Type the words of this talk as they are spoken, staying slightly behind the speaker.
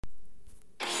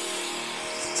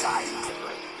Time to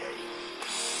play the game.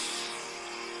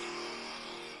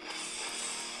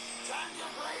 Time to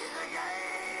play the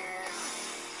game.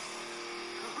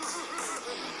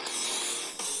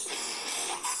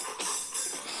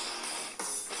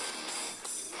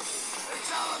 It's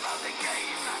all about the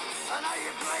game and how you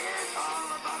play it.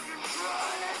 All about control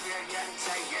and if you can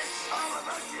take it. All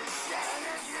about your set and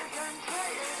if you can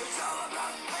play it. It's all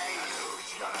about pace and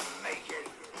who's gonna make it.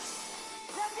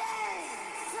 The game.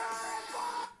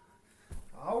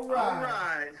 All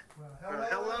right. Well,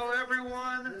 hello,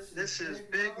 everyone. This is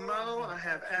Big Mo. I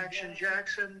have Action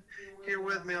Jackson here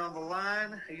with me on the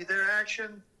line. Are you there,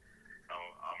 Action?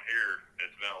 I'm here.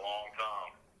 It's been a long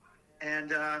time.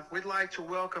 And we'd like to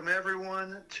welcome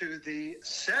everyone to the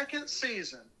second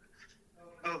season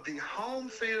of the Home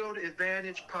Field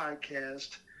Advantage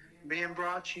podcast, being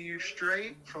brought to you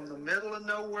straight from the middle of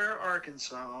nowhere,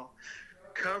 Arkansas,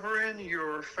 covering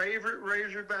your favorite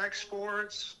Razorback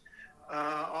sports.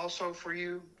 Also for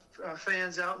you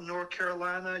fans out in North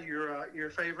Carolina, your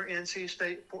favorite NC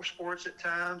State sports at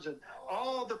times, and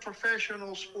all the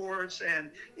professional sports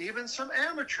and even some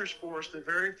amateur sports that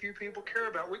very few people care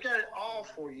about. We got it all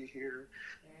for you here.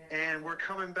 And we're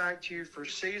coming back to you for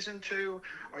season 2.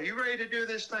 Are you ready to do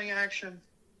this thing, Action?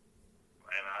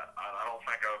 And I don't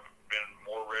think I've been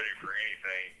more ready for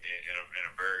anything in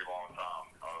a very long time.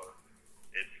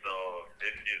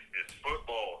 It's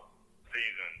football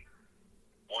season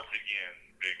once again,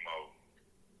 Big Mo,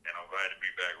 and I'm glad to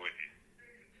be back with you.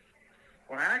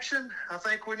 Well, Action, I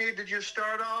think we need to just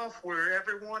start off where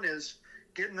everyone is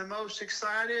getting the most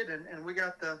excited, and we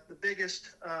got the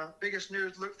biggest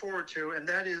news to look forward to, and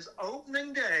that is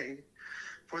opening day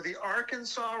for the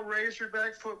Arkansas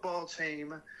Razorback football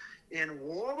team in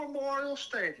War Memorial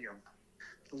Stadium,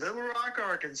 Little Rock,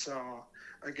 Arkansas,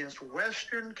 against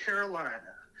Western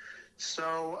Carolina.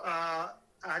 So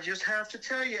I just have to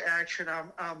tell you, Action,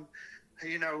 I'm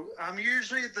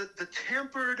usually the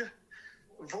tempered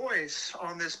voice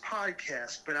on this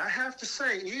podcast, but I have to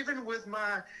say, even with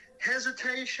my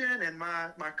hesitation and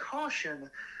my caution,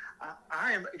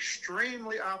 I am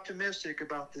extremely optimistic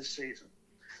about this season.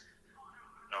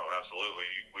 No, absolutely.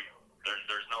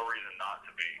 There's no reason not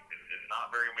to be. It's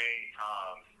not very many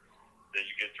times that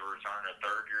you get to return a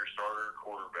third-year starter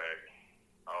quarterback.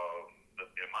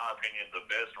 In my opinion, the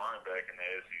best running back in the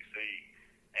SEC,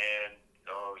 and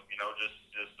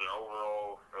just an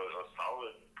overall a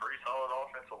solid, pretty solid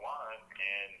offensive line,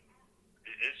 and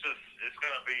it's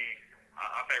going to be.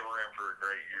 I think we're in for a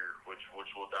great year, which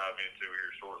we'll dive into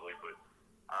here shortly. But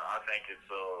I think it's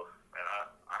and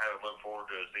I haven't looked forward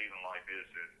to a season like this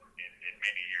in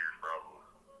many years, probably.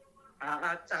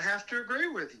 I have to agree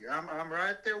with you. I'm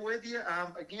right there with you.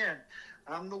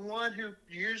 I'm the one who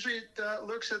usually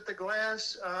looks at the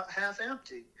glass half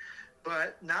empty,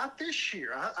 but not this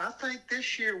year. I think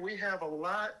this year we have a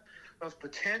lot of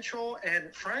potential,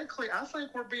 and frankly, I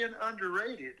think we're being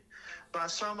underrated by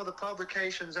some of the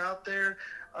publications out there.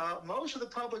 Most of the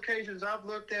publications I've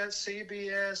looked at,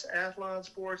 CBS, Athlon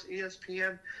Sports,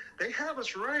 ESPN, they have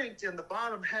us ranked in the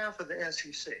bottom half of the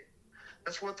SEC.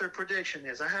 That's what their prediction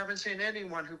is. I haven't seen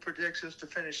anyone who predicts us to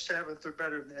finish 7th or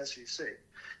better than the SEC.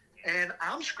 And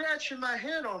I'm scratching my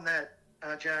head on that,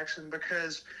 Jackson,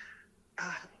 because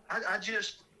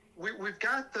we've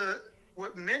got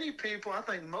what many people, I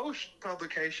think most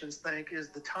publications think is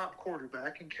the top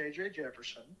quarterback in KJ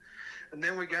Jefferson. And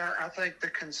then we got, I think, the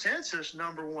consensus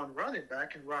number 1 running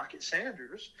back in Rocket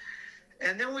Sanders.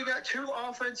 And then we got 2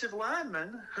 offensive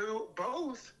linemen who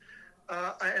both,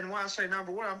 and when I say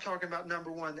number 1, I'm talking about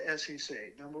number 1, the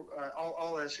SEC,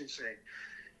 all SEC.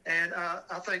 And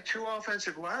I think 2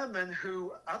 offensive linemen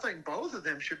who I think both of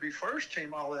them should be first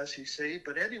team all SEC,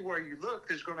 but anywhere you look,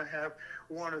 there's going to have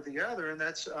one or the other, and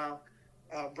that's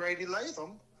Brady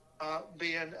Latham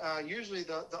being usually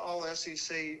the all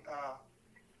SEC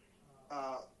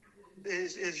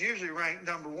is usually ranked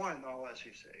number 1 in all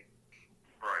SEC.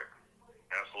 Right,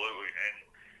 absolutely, and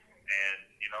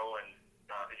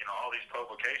all these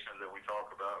publications that we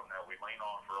talk about and that we lean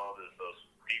on for all this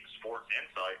deep sports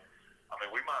insight. I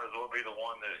mean, we might as well be the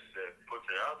one that puts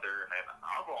it out there, and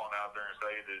I'll go on out there and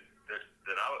say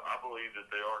that I believe that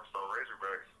the Arkansas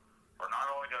Razorbacks are not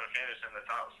only going to finish in the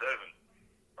top 7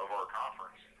 of our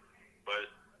conference, but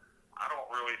I don't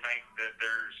really think that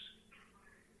there's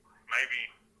maybe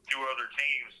 2 other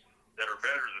teams that are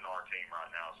better than our team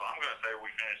right now. So I'm going to say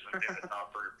we finish in the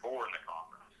top 3 or 4 in the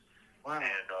conference. Wow.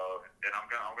 And I'm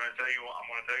going to tell you why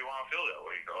I feel that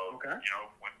way. Okay.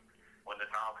 When the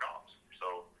time comes.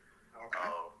 So.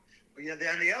 Okay.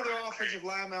 And the other offensive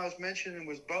lineman I was mentioning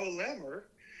was Bo Limmer.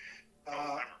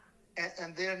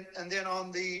 And then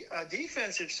on the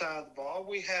defensive side of the ball,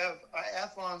 we have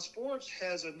Athlon Sports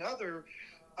has another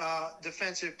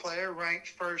defensive player ranked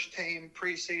first team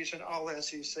preseason All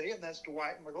SEC, and that's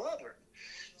Dwight McGlothern.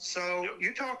 So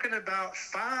you're talking about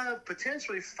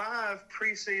potentially five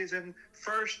preseason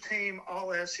first team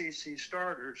All SEC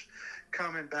starters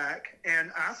coming back,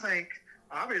 and I think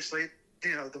obviously,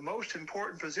 the most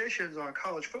important positions on a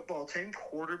college football team: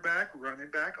 quarterback, running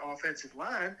back, offensive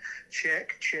line,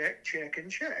 check, and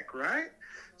check, right?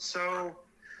 So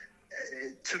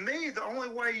to me, the only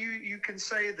way you can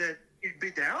say that you'd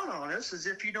be down on us is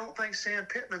if you don't think Sam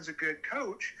Pittman's a good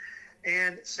coach.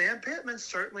 And Sam Pittman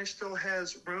certainly still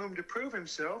has room to prove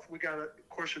himself. We got, of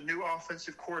course, a new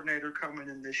offensive coordinator coming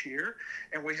in this year,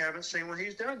 and we haven't seen what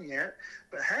he's done yet.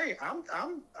 But hey,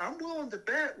 I'm willing to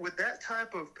bet with that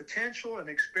type of potential and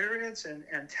experience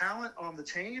and talent on the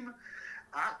team,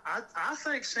 I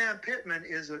think Sam Pittman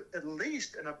is at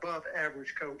least an above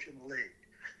average coach in the league.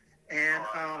 And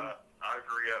I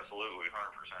agree absolutely, 100%.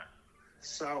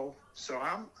 So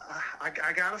I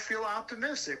got to feel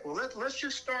optimistic. Well, let's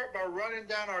just start by running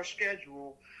down our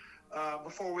schedule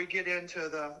before we get into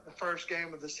the first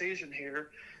game of the season here,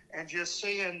 and just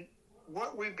seeing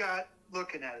what we've got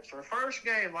looking at it. So our first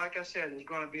game, like I said, is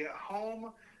going to be at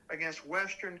home against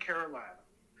Western Carolina.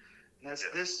 And that's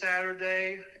this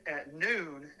Saturday at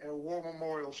noon at War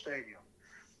Memorial Stadium.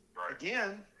 Right.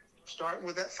 Again, starting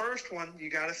with that first one, you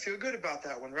got to feel good about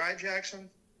that one, right, Jackson?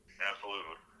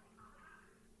 Absolutely.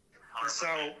 100%. So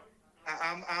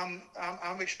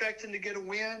I'm expecting to get a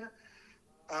win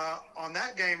on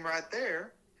that game right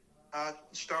there.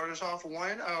 Start us off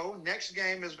 1-0. Next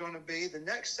game is going to be the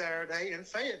next Saturday in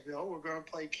Fayetteville. We're going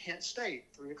to play Kent State,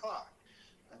 3 o'clock.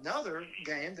 Another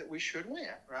game that we should win,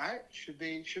 right? Should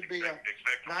be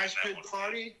a nice, good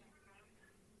party.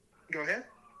 Go ahead.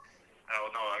 Oh,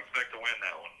 no, I expect to win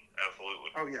that one.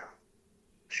 Absolutely. Oh, yeah.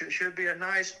 Should be a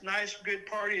nice, good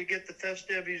party to get the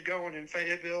festivities going in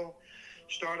Fayetteville,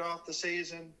 start off the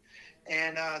season.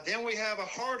 And then we have a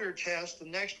harder test the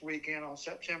next weekend on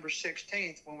September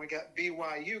 16th when we got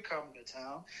BYU coming to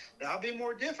town. That'll be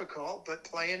more difficult, but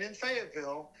playing in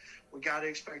Fayetteville, we got to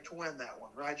expect to win that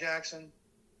one. Right, Jackson?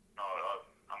 No,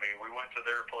 I mean, we went to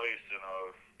their place, and,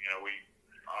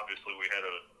 we had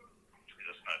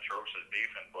just an atrocious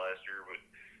defense last year, but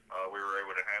we were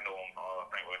able to handle them. I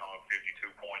think we hung 52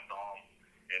 points on them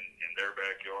in their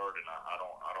backyard, and I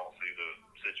don't see the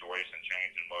situation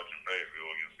changing much in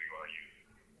Fayetteville against BYU.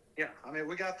 Yeah, I mean,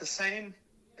 we got the same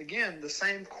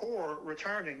core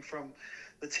returning from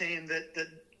the team that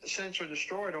essentially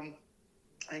destroyed them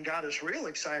and got us real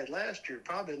excited last year,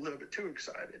 probably a little bit too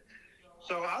excited.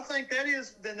 So I think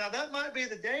that might be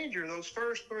the danger, those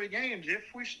first 3 games, if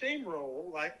we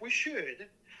steamroll like we should.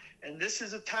 And this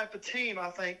is a type of team, I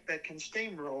think, that can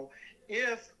steamroll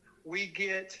if we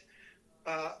get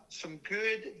some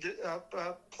good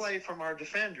play from our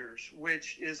defenders,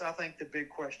 which is, I think, the big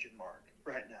question mark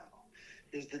right now,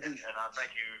 is the defense. And I think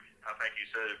you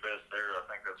said it best there. I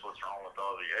think that's what's wrong with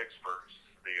all the experts,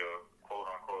 the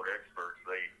quote-unquote experts.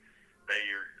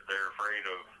 They're afraid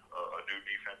of a new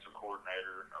defensive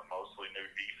coordinator, a mostly new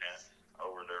defense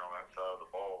over there on that side of the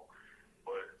ball.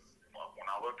 But when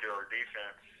I look at our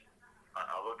defense,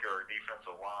 I look at our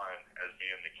defensive line as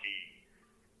being the key,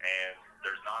 and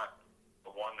there's not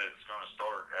the one that's going to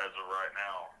start as of right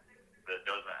now that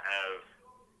doesn't have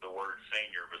the word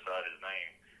senior beside his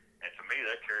name. And to me,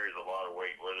 that carries a lot of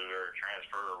weight, whether they're a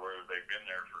transfer or whether they've been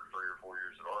there for 3 or 4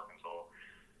 years at Arkansas.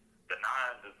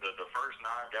 The first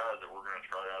 9 guys that we're going to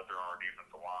try out there on our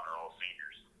defensive line are all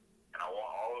seniors. And I want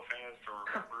all the fans to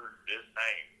remember this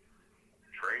name,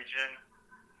 Trajan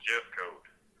Jeffcoat.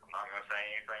 I'm not going to say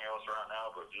anything else right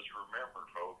now, but just remember,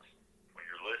 folks, when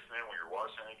you're listening, when you're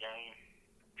watching a game,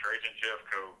 Trajan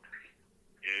Jeffcoat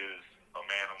is a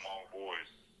man among boys,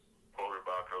 quoted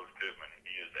by Coach Pittman.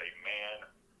 He is a man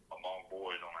among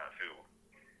boys on that field.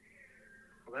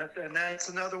 Well, that's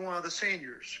another one of the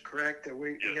seniors, correct, that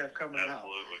we have coming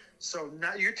absolutely. out. So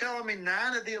now you're telling me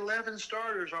 9 of the 11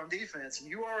 starters on defense, and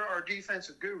you are our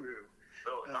defensive guru.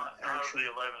 So not of the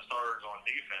 11 starters on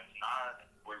defense,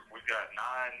 9. We've got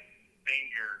 9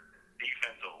 senior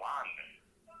defensive linemen.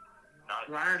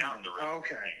 Linemen.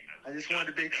 Okay. Defense. I just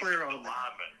wanted to be clear on that.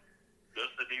 Linemen.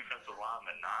 Just the defensive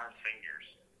linemen, 9 seniors.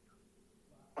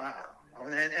 Wow.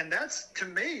 And that's, to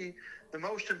me, the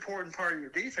most important part of your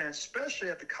defense, especially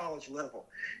at the college level.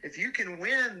 If you can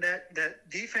win that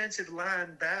defensive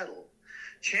line battle,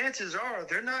 chances are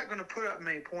they're not going to put up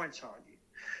many points on you,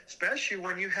 especially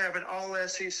when you have an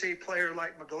all-SEC player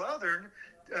like McGlothern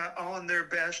on their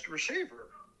best receiver,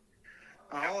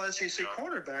 all-SEC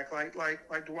cornerback like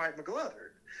Dwight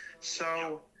McGlothern.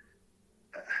 So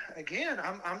again,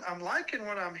 I'm liking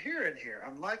what I'm hearing here.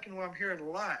 I'm liking what I'm hearing a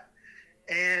lot.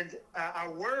 And I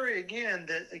worry again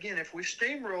that, if we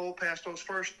steamroll past those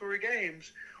first 3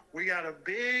 games, we got a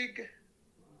big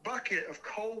bucket of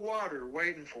cold water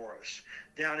waiting for us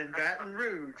down in Baton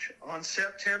Rouge on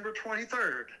September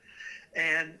 23rd.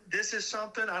 And this is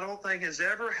something I don't think has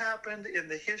ever happened in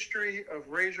the history of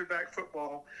Razorback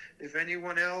football. If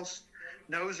anyone else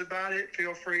knows about it,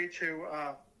 feel free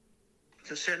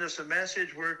to send us a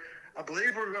message. I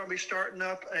believe we're going to be starting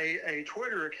up a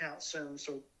Twitter account soon,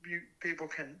 so people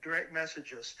can direct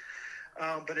message us.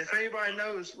 But if anybody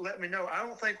knows, let me know. I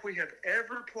don't think we have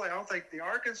ever played. I don't think the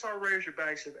Arkansas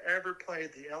Razorbacks have ever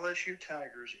played the LSU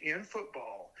Tigers in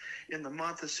football in the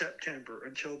month of September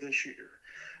until this year.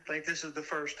 I think this is the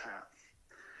first time.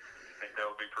 I think that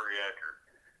would be pretty accurate.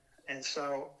 And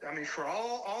so, I mean, for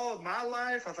all of my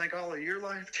life, I think all of your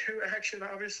life too, Action,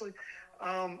 obviously,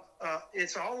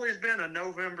 it's always been a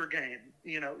November game.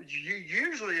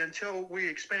 Usually until we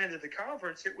expanded the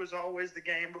conference, it was always the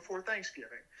game before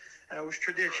Thanksgiving. That was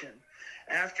tradition.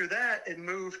 After that, it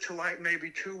moved to like maybe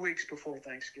 2 weeks before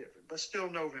Thanksgiving, but still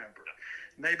November.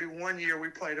 Maybe one year we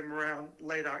played them around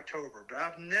late October, but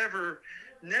I've never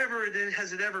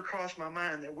has it ever crossed my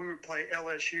mind that we would play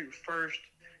LSU first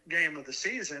game of the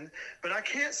season. But I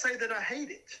can't say that I hate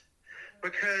it,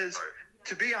 because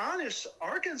to be honest,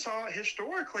 Arkansas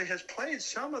historically has played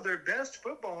some of their best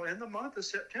football in the month of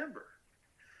September.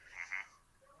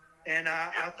 And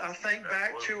I think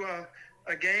back to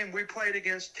a game we played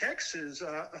against Texas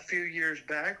a few years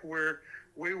back where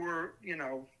we were,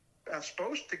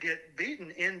 supposed to get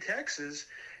beaten in Texas,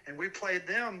 and we played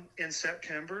them in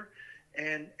September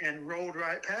and rolled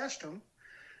right past them.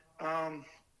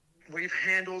 We've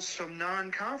handled some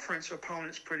non-conference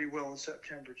opponents pretty well in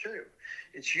September too.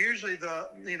 It's usually the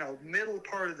middle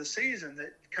part of the season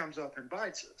that comes up and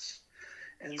bites us.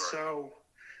 And so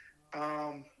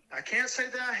I can't say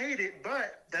that I hate it,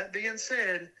 but that being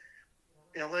said,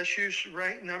 LSU's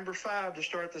ranked number 5 to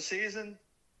start the season.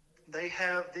 They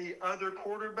have the other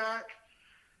quarterback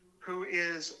who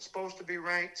is supposed to be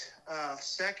ranked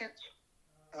second.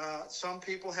 Some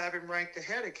people have him ranked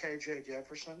ahead of KJ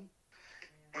Jefferson.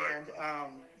 And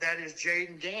that is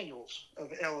Jaden Daniels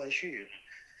of LSU.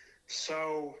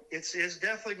 So it's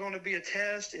definitely going to be a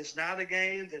test. It's not a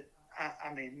game that,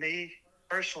 me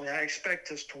personally, I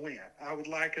expect us to win. I would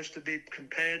like us to be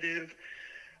competitive.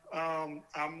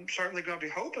 I'm certainly going to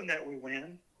be hoping that we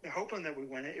win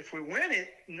it. If we win it,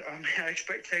 our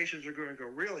expectations are going to go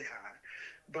really high.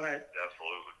 But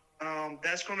absolutely,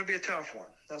 that's going to be a tough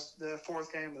one. That's the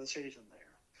 4th game of the season there.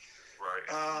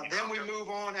 Right. Then we move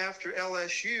on after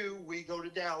LSU. We go to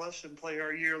Dallas and play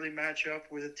our yearly matchup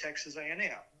with Texas A&M,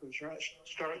 who's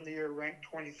starting the year ranked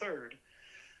 23rd.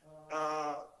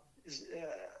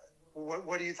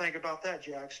 What do you think about that,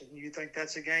 Jackson? You think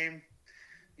that's a game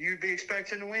you'd be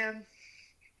expecting to win?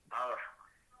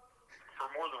 For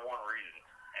more than one reason.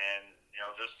 And,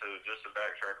 just to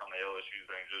backtrack on the LSU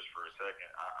thing just for a second,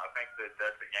 I think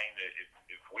that's a game that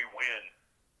if we win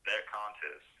that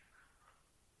contest,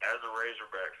 as a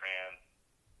Razorback fan,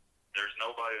 there's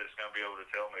nobody that's going to be able to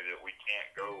tell me that we can't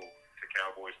go to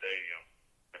Cowboy Stadium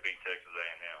and beat Texas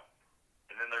A&M.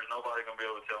 And then there's nobody going to be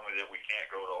able to tell me that we can't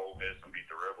go to Ole Miss and beat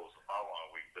the Rebels the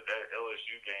following week. But that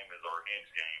LSU game is our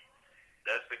hinge game.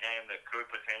 That's the game that could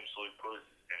potentially put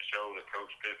and show that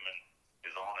Coach Pittman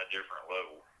is on a different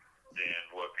level than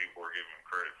what people are giving him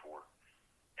credit for.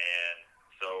 And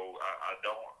so I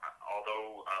don't,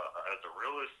 although as a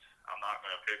realist, I'm not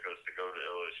going to pick us to go to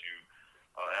LSU.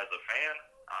 As a fan,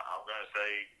 I'm going to say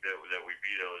that we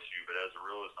beat LSU, but as a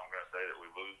realist, I'm going to say that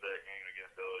we lose that game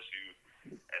against LSU,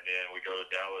 and then we go to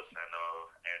Dallas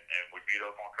and we beat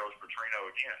up on Coach Petrino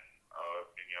again,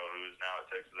 who is now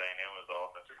at Texas A&M as the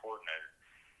offensive coordinator.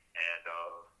 And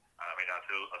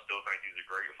I still think he's a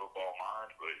great football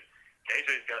mind, but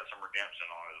KJ's got some redemption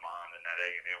on his mind in that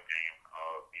A&M game.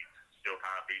 He's still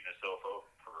kind of beating himself up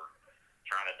for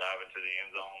trying to dive into the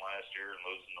end zone last year and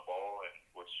losing the ball,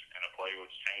 which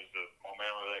changed the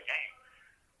momentum of that game.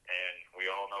 And we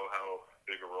all know how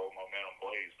big a role momentum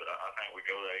plays. But I think we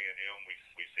go to A&M,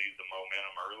 we seize the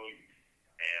momentum early,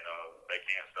 and they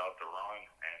can't stop the run,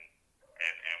 and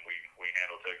we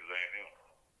handle Texas A&M.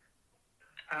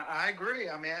 I agree.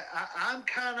 I mean, I'm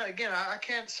kind of, again, I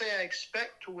can't say I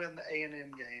expect to win the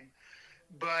A&M game,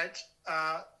 but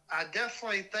I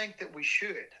definitely think that we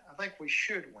should. I think we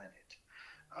should win it.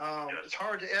 It's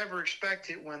hard to ever expect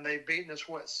it when they've beaten us,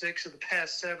 6 of the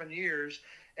past 7 years,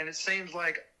 and it seems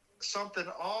like something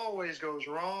always goes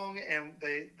wrong, and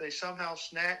they somehow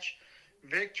snatch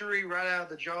victory right out of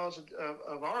the jaws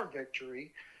of our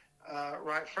victory.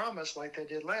 right from us like they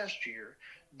did last year.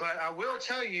 But I will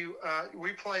tell you,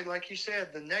 we played, like you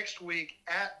said, the next week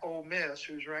at Ole Miss,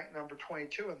 who's ranked number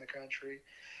 22 in the country.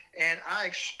 And I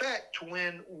expect to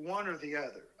win one or the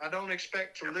other. I don't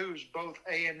expect to lose both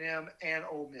A&M and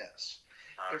Ole Miss.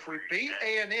 If we beat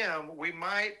A&M, we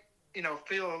might,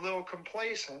 feel a little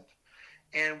complacent,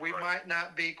 and we might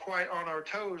not be quite on our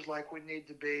toes like we need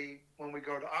to be when we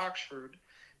go to Oxford,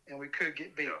 and we could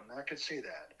get beaten. Yeah. I could see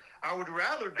that. I would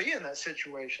rather be in that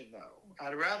situation, though.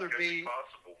 I'd rather be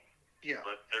possible. Yeah.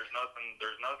 But there's nothing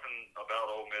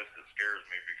about Ole Miss that scares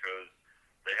me because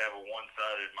they have a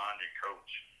one-sided minded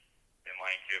coach in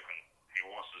Lane Kiffin. He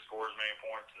wants to score as many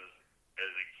points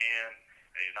as he can,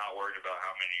 and he's not worried about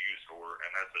how many you score.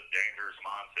 And that's a dangerous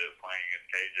mindset playing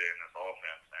against KJ in this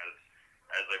offense,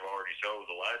 as they've already showed.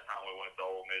 The last time we went to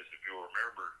Ole Miss, if you'll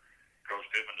remember, Coach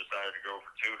Pippen decided to go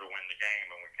for two to win the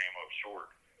game, and we came up short.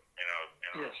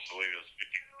 Yes. I believe it was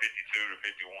 52 to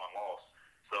 51 loss.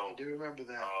 So I do remember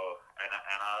that. And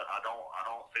I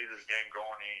don't see this game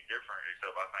going any different,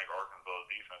 except I think Arkansas's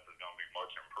defense is going to be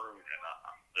much improved, and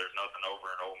there's nothing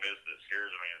over in Ole Miss that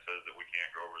scares me and says that we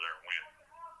can't go over there and win.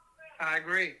 I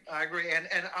agree. And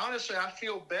honestly, I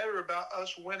feel better about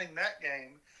us winning that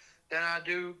game than I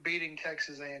do beating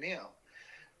Texas A&M.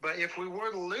 But if we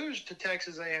were to lose to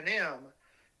Texas A&M,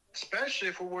 especially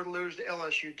if we were to lose to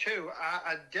LSU too,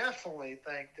 I definitely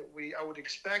think that I would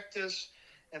expect us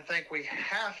and think we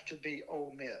have to beat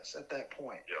Ole Miss at that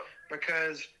point. Yeah.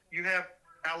 Because you have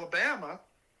Alabama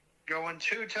going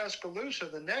to Tuscaloosa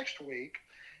the next week,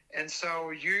 and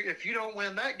so if you don't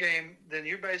win that game, then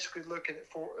you're basically looking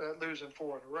at losing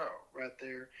 4 in a row right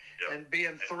there, and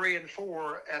being 3 and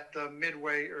 4 at the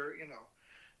midway, or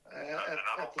and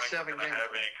I don't think we're going to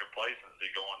have any complacency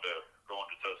going to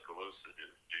Tuscaloosa. Do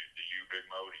you, Big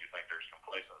Mo? Do you think there's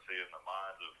complacency in the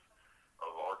minds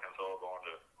of Arkansas going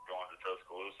to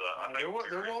Tuscaloosa? I think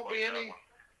there won't be any.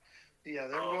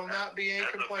 Yeah, there will not be any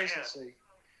complacency.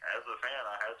 As a fan,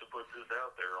 I have to put this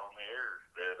out there on the air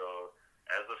that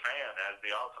as a fan, as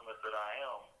the optimist that I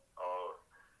am,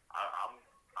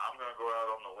 I'm going to go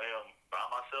out on the limb by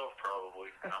myself probably,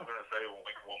 and I'm going to say when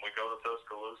we go to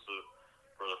Tuscaloosa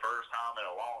for the first time in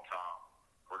a long time,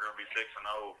 we're going to be 6-0,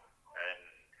 and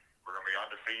we're going to be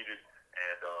undefeated,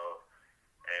 and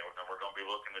we're going to be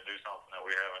looking to do something that we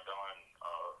haven't done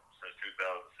since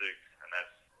 2006, and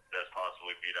that's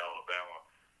possibly beat Alabama.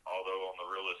 Although on the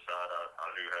realist side, I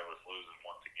do have us losing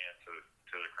once again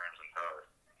to the Crimson Tide.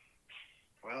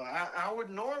 Well, I would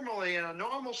normally, in a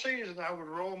normal season, I would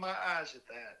roll my eyes at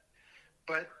that.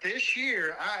 But this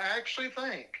year, I actually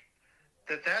think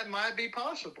that might be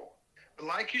possible. But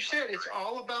like you said, it's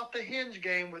all about the hinge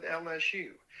game with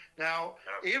LSU. Now,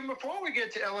 even before we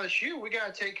get to LSU, we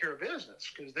got to take care of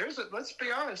business because let's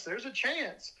be honest, there's a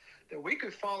chance that we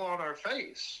could fall on our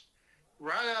face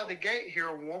right out of the gate here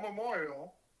on War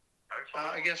Memorial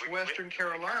against Western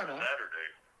Carolina.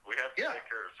 We have to take care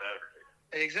of Saturday.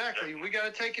 Exactly. We got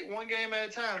to take it one game at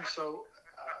a time. So,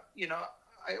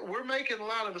 we're making a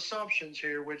lot of assumptions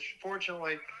here, which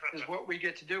fortunately is what we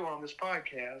get to do on this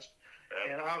podcast.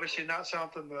 And obviously not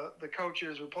something the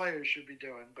coaches or players should be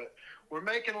doing. But we're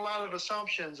making a lot of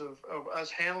assumptions of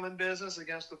us handling business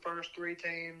against the first 3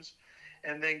 teams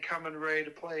and then coming ready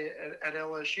to play at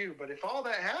LSU. But if all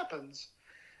that happens,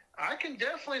 I can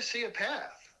definitely see a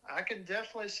path.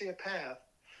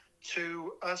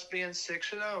 To us being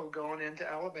 6-0 going into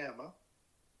Alabama.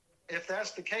 If that's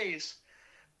the case,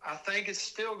 I think it's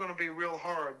still going to be real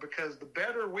hard because the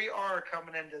better we are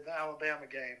coming into the Alabama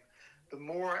game, the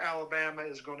more Alabama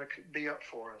is going to be up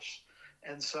for us.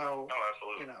 And so,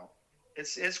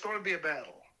 it's going to be a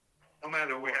battle, no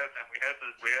matter what. We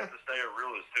have to stay a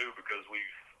realist too because we've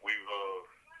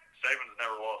Saban's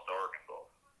never lost to Arkansas,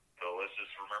 so let's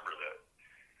just remember that.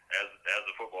 As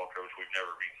a football coach, we've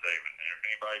never beat Saban. And if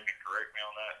anybody can correct me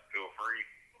on that, feel free.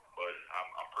 But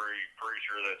I'm pretty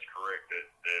sure that's correct.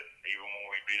 That even when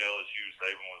we beat LSU,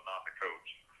 Saban was not the coach.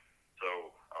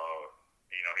 So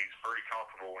he's pretty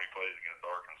comfortable when he plays against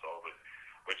Arkansas.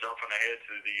 But jumping ahead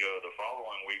to the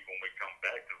following week when we come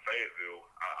back to Fayetteville,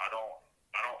 I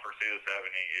don't foresee us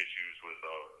having any issues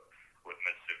with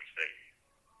Mississippi State.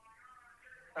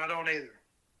 I don't either.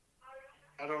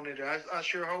 I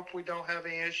sure hope we don't have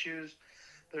any issues.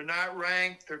 They're not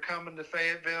ranked. They're coming to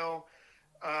Fayetteville.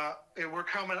 We're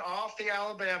coming off the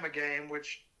Alabama game,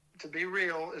 which, to be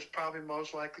real, is probably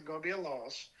most likely going to be a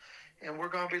loss. And we're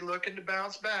going to be looking to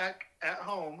bounce back at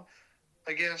home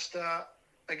against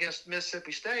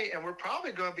Mississippi State. And we're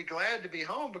probably going to be glad to be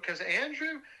home because,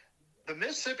 Andrew, the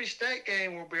Mississippi State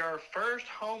game will be our first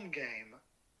home game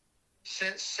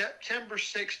since September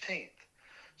 16th.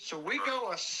 So we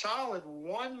go a solid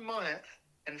 1 month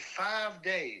and 5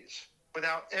 days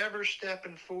without ever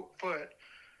stepping foot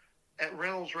at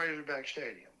Reynolds Razorback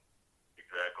Stadium.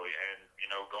 Exactly. And,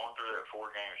 going through that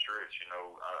 4-game stretch,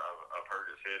 I've heard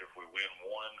it said if we win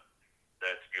 1,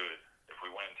 that's good. If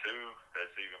we win 2,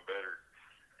 that's even better.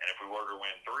 And if we were to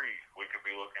win 3, we could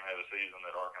be looking at a season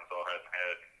that Arkansas hasn't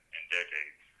had in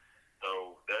decades.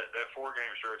 So that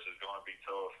 4-game stretch is going to be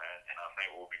tough, and I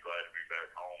think we'll be glad to be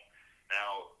back home.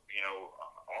 Now,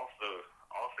 off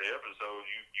the episode,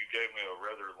 you gave me a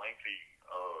rather lengthy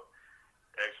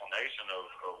explanation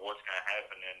of what's going to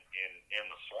happen in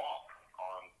the swamp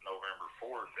on November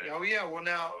 4th. And, oh yeah, well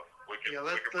now we could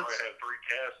probably have 3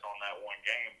 casts on that one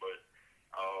game, but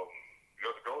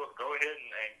go ahead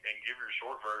and give your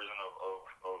short version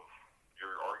of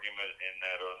your argument in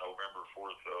that November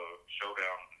 4th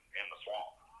showdown in the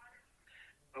swamp.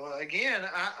 Well, again,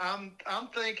 I'm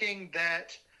thinking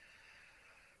that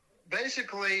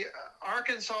basically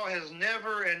Arkansas has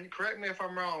never, and correct me if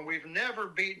I'm wrong, we've never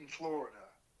beaten Florida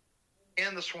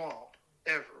in the swamp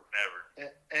ever.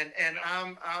 Never. And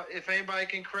if anybody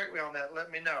can correct me on that,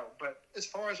 let me know. But as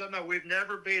far as I know, we've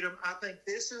never beat them. I think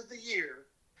this is the year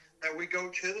that we go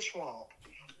to the swamp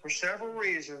for several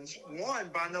reasons. One,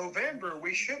 by November,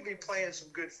 we should be playing some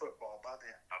good football by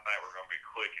then. I think we're going to be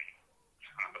clicking.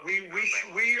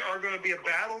 We are going to be a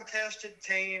battle-tested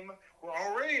team. We're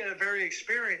already a very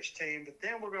experienced team, but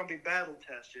then we're going to be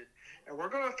battle-tested. And we're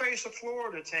going to face a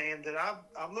Florida team that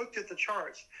I've looked at the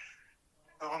charts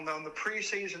on the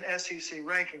preseason SEC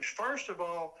rankings. First of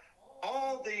all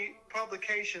the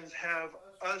publications have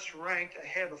us ranked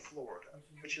ahead of Florida,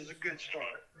 which is a good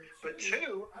start. But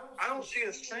 2, I don't see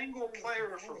a single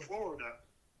player for Florida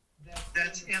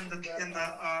that's in the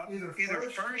either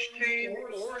first team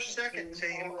or second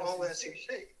team All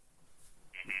SEC.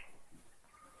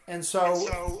 And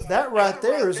so that right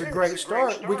there is a great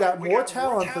start. We got more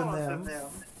talent than them.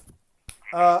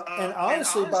 And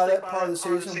honestly, by that part of the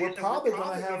season, we're probably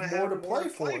going to have more to play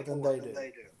for than they do.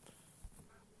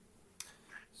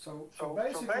 So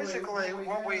basically,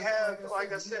 what we have,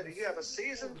 like I said, you have a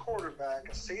seasoned quarterback,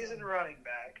 a seasoned running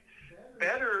back,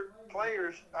 better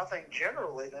players, I think,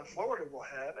 generally than Florida will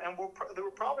have, and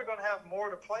we're probably going to have more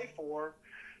to play for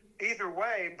either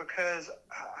way, because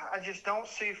I just don't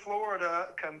see Florida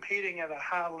competing at a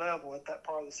high level at that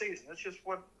part of the season. It's just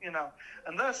what,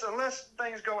 unless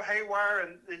things go haywire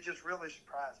and it just really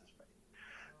surprises me.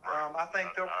 I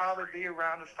think they'll probably be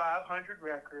around a 500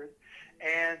 record,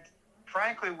 and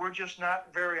frankly, we're just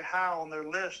not very high on their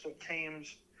list of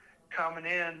teams coming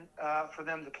in for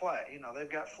them to play. They've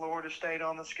got Florida State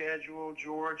on the schedule,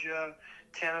 Georgia,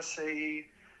 Tennessee.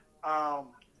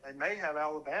 They may have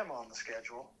Alabama on the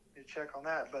schedule. You check on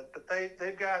that. But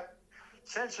they've got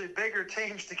essentially bigger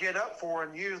teams to get up for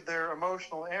and use their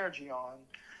emotional energy on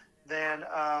than the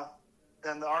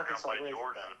Arkansas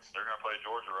Razorbacks. They're going to play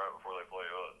Georgia right before they play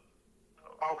us.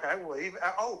 Okay,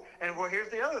 well,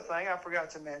 here's the other thing I forgot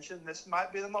to mention. This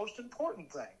might be the most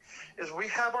important thing, is we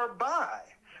have our bye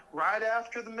right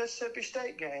after the Mississippi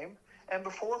State game and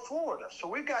before Florida. So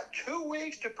we've got 2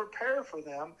 weeks to prepare for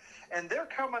them, and they're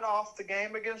coming off the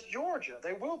game against Georgia.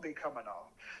 They will be coming off.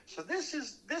 So this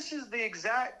is the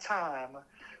exact time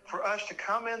for us to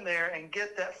come in there and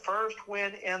get that first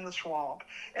win in the swamp.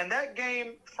 And that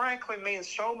game, frankly, means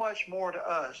so much more to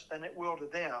us than it will to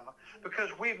them, because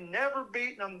we've never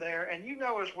beaten them there, and you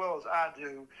know as well as I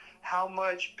do how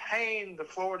much pain the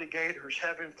Florida Gators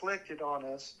have inflicted on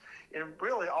us in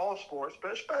really all sports,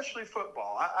 but especially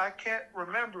football. I can't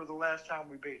remember the last time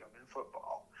we beat them in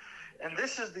football. And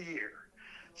this is the year.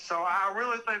 So I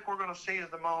really think we're going to seize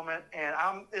the moment, and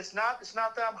it's not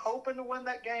that I'm hoping to win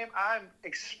that game. I'm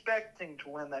expecting to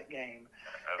win that game.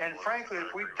 And frankly,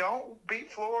 if we don't beat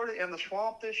Florida in the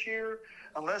swamp this year,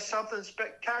 unless something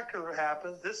spectacular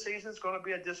happens, this season's going to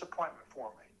be a disappointment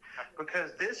for me,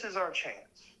 because this is our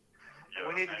chance.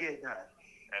 Yeah, we need to get it done.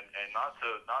 And not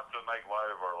to make light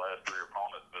of our last 3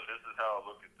 opponents, but this is how I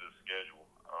look at this schedule.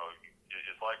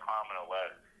 It's like climbing a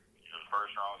ladder. The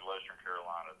first rung is Western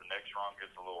Carolina. The next rung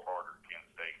gets a little harder, Kent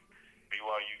State.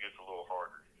 BYU gets a little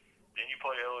harder. Then you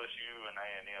play LSU and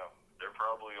A&M. They're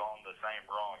probably on the same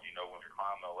rung. When you're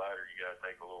climbing a ladder, you got to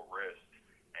take a little rest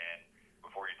and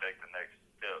before you take the next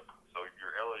step. So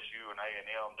your LSU and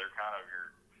A&M, they're kind of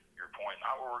your point.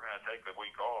 Not where we're going to take the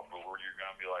week off, but where you're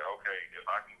going to be like, okay, if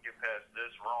I can get past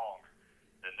this wrong,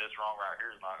 then this wrong right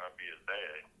here is not going to be as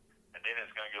bad. And then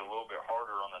it's going to get a little bit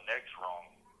harder on the next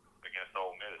wrong against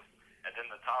Ole Miss. And then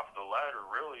the top of the ladder,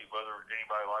 really, whether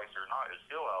anybody likes it or not, is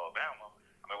still Alabama.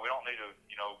 We don't need to,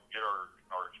 get our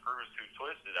screws too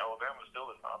twisted. Alabama's still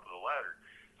the top of the ladder.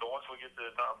 So So once we get to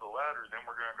the top of the ladder, then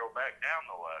we're going to go back down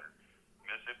the ladder.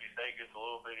 Mississippi State gets a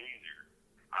little bit easier.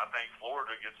 I think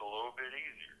Florida gets a little bit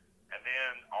easier. And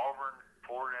then Auburn,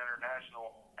 Florida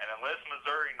International, and unless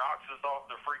Missouri knocks us off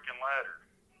the freaking ladder,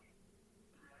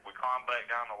 we climb back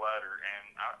down the ladder. And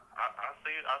I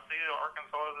see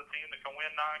Arkansas as a team that can win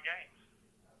 9 games.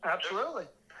 Absolutely.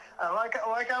 Like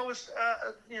I was,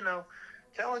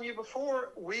 telling you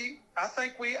before,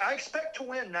 I expect to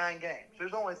win 9 games.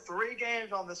 There's only 3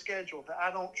 games on the schedule that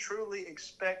I don't truly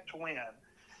expect to win,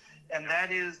 and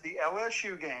that is the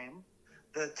LSU game,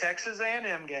 the Texas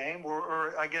A&M game,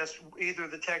 or I guess either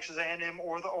the Texas A&M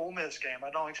or the Ole Miss game. I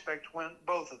don't expect to win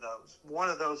both of those. One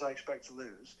of those I expect to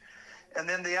lose, and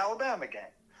then the Alabama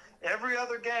game. Every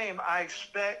other game I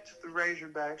expect the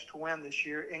Razorbacks to win this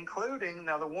year, including,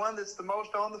 now the one that's the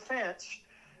most on the fence,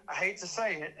 I hate to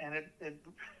say it, and it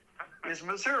is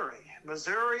Missouri.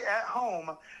 Missouri at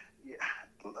home,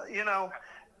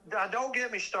 don't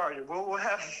get me started. We'll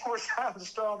have more time to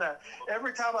start on that.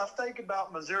 Every time I think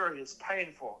about Missouri, it's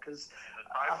painful because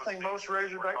I think most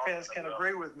Razorback fans can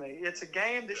agree with me. It's a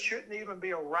game that shouldn't even be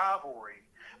a rivalry,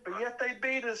 but yet they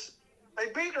beat us.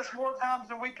 They beat us more times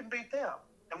than we can beat them.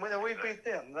 And when we beat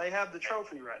them, they have the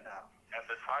trophy right now. At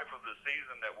the type of the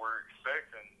season that we're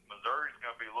expecting, Missouri's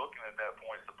going to be looking at that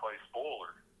point to play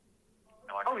spoiler.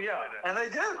 And like and they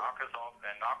do. Knock us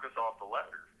off the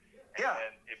ladder. Yeah.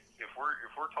 And if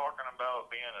we're talking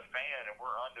about being a fan and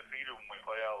we're undefeated when we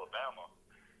play Alabama,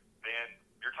 then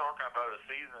you're talking about a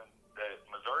season that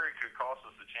Missouri could cost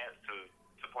us a chance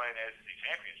to play an SEC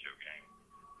championship game.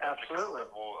 Absolutely.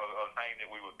 That's a thing that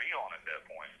we would be on at that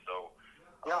point. So.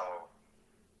 Yeah.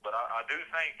 But I do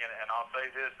think, and I'll say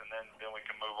this, and then we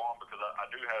can move on, because I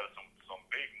do have some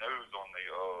big news on the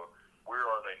Where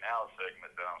Are They Now segment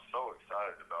that I'm so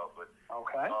excited about. But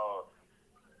okay.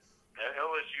 That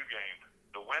LSU game,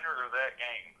 the winner of that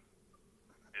game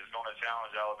is going to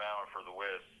challenge Alabama for the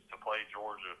West to play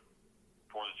Georgia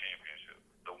for the championship.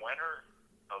 The winner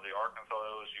of the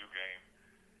Arkansas-LSU game,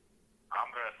 I'm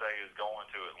going to say, is going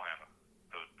to Atlanta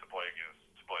to play against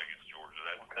Georgia.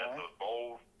 That's a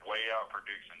bold, way out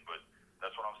prediction, but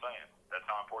that's what I'm saying. That's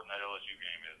how important that LSU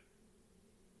game is.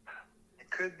 It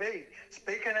could be.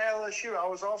 Speaking of LSU, I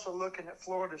was also looking at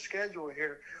Florida's schedule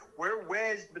here. We're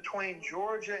wedged between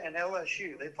Georgia and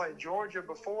LSU. They play Georgia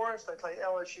before us. They play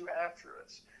LSU after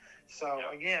us. So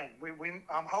again,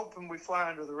 I'm hoping we fly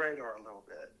under the radar a little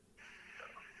bit.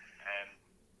 And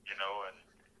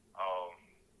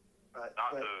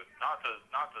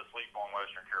not to sleep on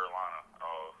Western Carolina,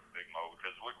 Big Mo,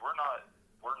 because we're not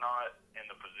in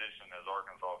the position as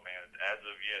Arkansas fans as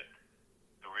of yet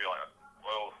to be like,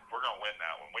 well, we're going to win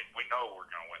that one. We know we're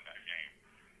going to win that game.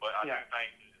 But I do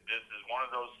think this is one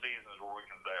of those seasons where we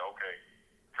can say, okay,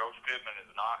 Coach Pittman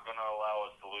is not going to allow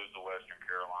us to lose to Western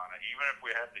Carolina. Even if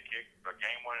we have to kick a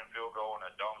game-winning field goal in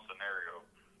a dumb scenario,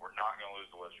 we're not going to lose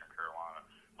to Western Carolina.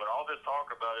 But all this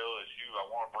talk about LSU, I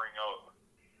want to bring up,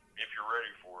 if you're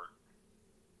ready for it,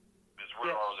 is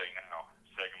Where Are They Now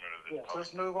segment of this. Yes,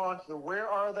 let's move on to the Where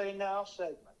Are They Now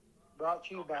segment, brought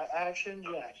to you by Action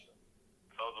Jackson.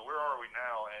 So the Where Are We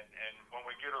Now, and when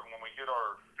we get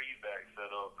our feedback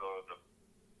set up,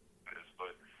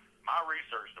 but my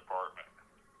research department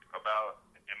about,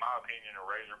 in my opinion, a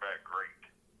Razorback great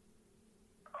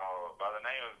by the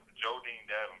name of Joe Dean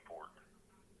Davenport.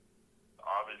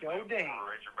 Obviously, a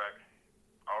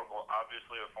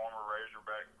former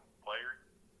Razorback player,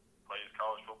 plays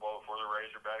college football for the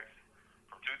Razorbacks.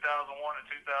 From 2001 to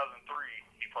 2003,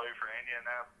 he played for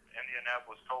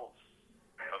Indianapolis Colts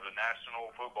of the National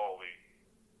Football League.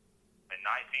 In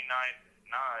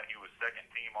 1999, he was second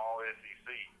team All-SEC.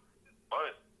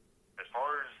 But as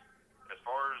far as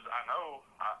I know,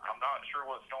 I'm not sure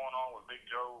what's going on with Big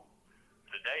Joe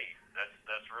today.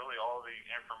 That's really all the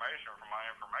information from my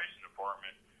information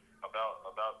department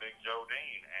about Big Joe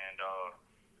Dean, and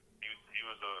he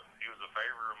was a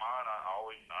favorite of mine.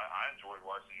 I enjoyed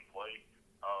watching him play.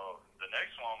 The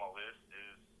next one on my list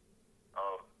is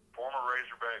former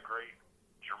Razorback great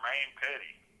Jermaine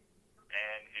Petty.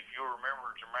 And if you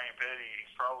remember Jermaine Petty,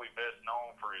 he's probably best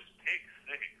known for his pick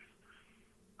six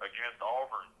against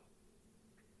Auburn,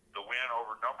 the win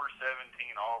over number 17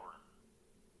 Auburn,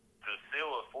 to seal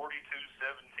a 42-17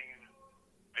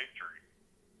 victory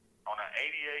on an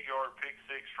 88-yard pick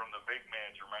six from the big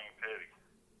man Jermaine Petty.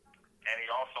 And he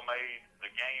also made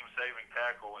the game-saving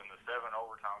tackle in the 7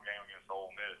 overtime game against Ole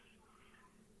Miss.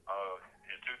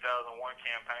 His 2001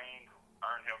 campaign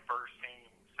earned him first team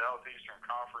Southeastern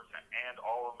Conference and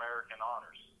All-American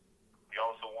honors. He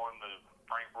also won the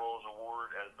Frank Broyles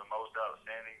Award as the most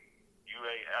outstanding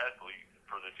UA athlete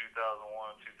for the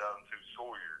 2001-2002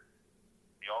 school year.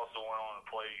 He also went on to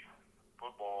play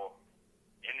football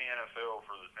in the NFL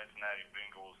for the Cincinnati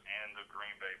Bengals and the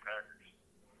Green Bay Packers.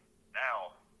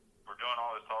 Now, we're doing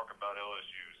all this talk about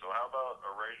LSU, so how about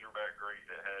a Razorback great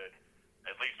that had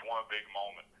at least one big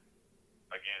moment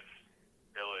against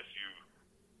LSU,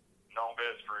 known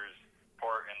best for his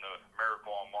part in the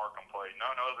Miracle on Markham play,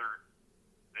 none other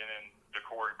than in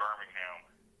Corey Birmingham.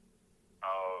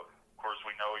 Of course,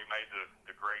 we know he made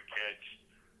the great catch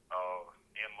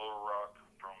in Little Rock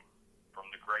from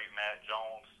the great Matt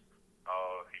Jones.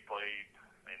 He played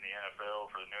in the NFL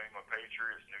for the New England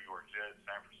Patriots, New York Jets,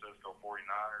 San Francisco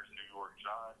 49ers, New York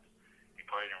Giants. He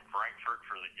played in Frankfurt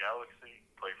for the Galaxy,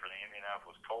 played for the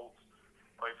Indianapolis Colts,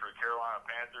 played for the Carolina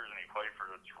Panthers, and he played for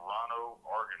the Toronto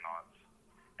Argonauts.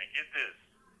 And get this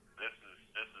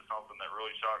is something that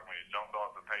really shocked me. It jumped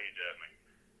off the page at me.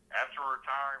 After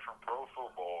retiring from pro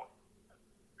football,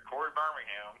 Corey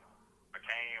Birmingham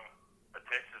became a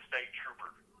Texas State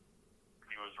Trooper.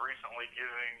 He was recently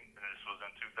giving, and this was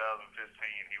in 2015,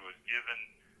 he was given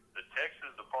the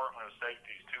Texas Department of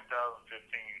Safety's 2015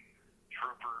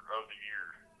 Trooper of the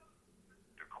Year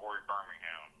to Corey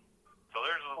Birmingham. So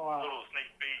there's a little sneak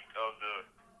peek of the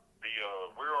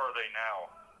Where Are They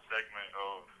Now segment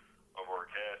of our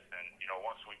cast, and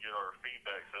once we get our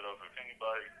feedback set up, if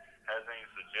anybody has any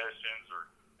suggestions or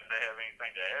if they have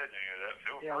anything to add to any of that,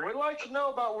 feel free. Yeah, we'd like to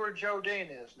know about where Joe Dean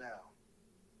is now.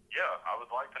 Yeah, I would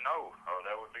like to know.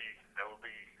 That would be a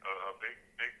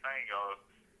big thing.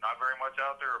 Not very much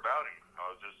out there about him.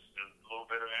 Just a little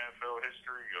bit of NFL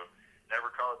history.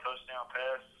 Never caught a touchdown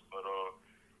pass, but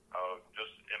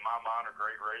just in my mind, a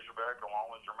great Razorback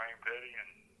along with Jermaine Petty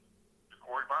and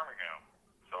Corey Birmingham.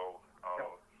 So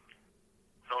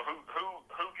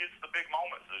who gets the big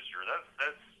moments this year?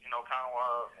 That's kind of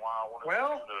why I want to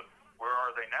do the Where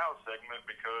Are They Now segment,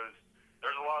 because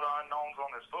there's a lot of unknowns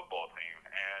on this football team,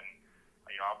 and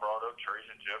I brought up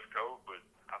Trajan Jeffcoat, but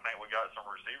I think we got some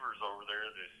receivers over there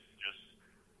that just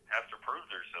have to prove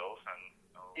themselves. And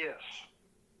yes,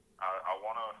 I'm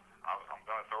gonna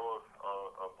throw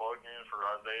a plug in for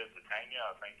Isaiah Titania.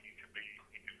 I think he could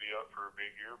be up for a big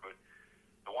year, but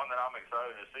the one that I'm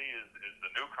excited to see is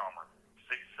the newcomer,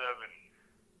 6'7",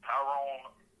 Tyrone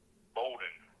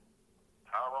Bolden.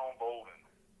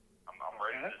 I'm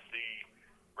ready to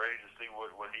see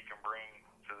what he can bring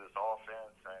to this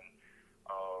offense, and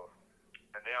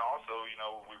then also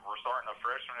we're starting a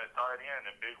freshman at tight end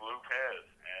and Big Luke has,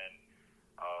 and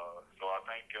so I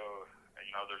think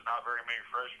there's not very many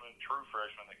true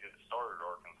freshmen that get to start at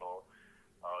Arkansas.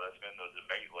 That's been the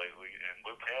debate lately, and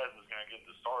Luke Has is going to get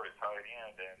the start at tight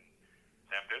end, and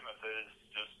Sam Pittman said it's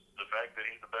just the fact that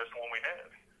he's the best one we have.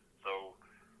 So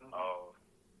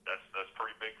that's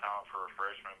pretty big time for a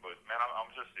freshman. But man,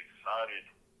 I'm just excited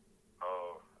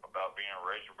about being a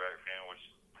Razorback fan, which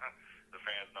the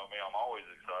fans know me. I'm always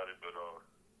excited, but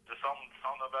just something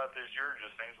about this year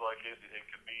just seems like it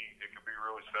could be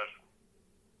really special.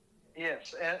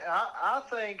 Yes, and I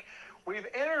think we've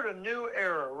entered a new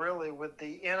era, really, with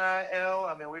the NIL.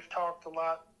 I mean, we've talked a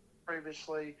lot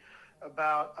previously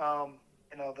about,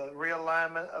 the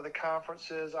realignment of the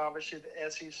conferences. Obviously, the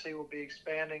SEC will be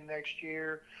expanding next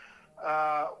year.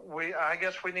 I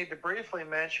guess we need to briefly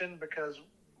mention, because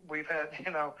we've had,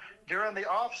 during the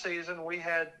off season, we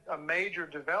had a major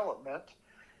development,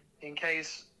 in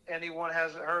case anyone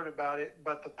hasn't heard about it,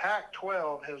 but the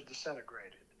Pac-12 has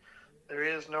disintegrated. There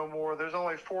is no more. There's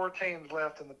only 4 teams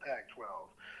left in the Pac-12.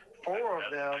 Four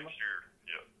of them. Next year.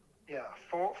 Yeah.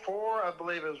 Four. I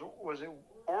believe was it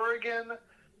Oregon,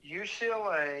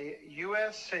 UCLA,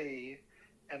 USC,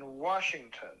 and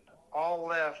Washington all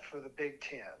left for the Big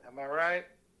Ten. Am I right?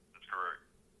 That's correct.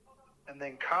 And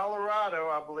then Colorado,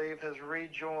 I believe, has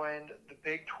rejoined the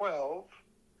Big 12.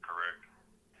 Correct.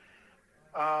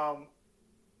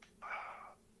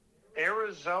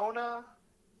 Arizona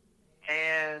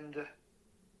and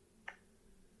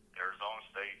Arizona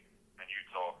State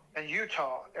and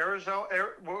Utah. Arizona.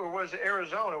 Was it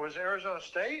Arizona? Was it Arizona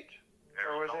State?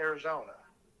 Or was it Arizona?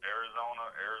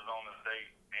 Arizona State,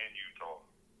 and Utah.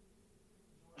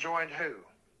 Joined who?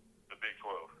 The Big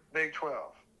 12. Big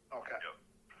 12. Okay. Yep.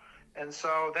 And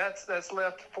so that's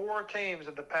left 4 teams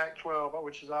in the Pac-12,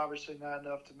 which is obviously not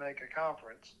enough to make a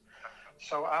conference.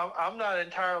 So I'm not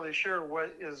entirely sure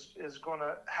what is going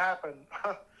to happen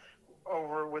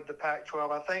over with the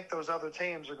Pac-12. I think those other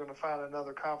teams are going to find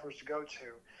another conference to go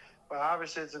to. But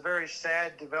obviously it's a very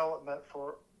sad development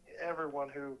for everyone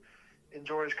who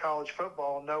enjoys college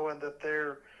football, knowing that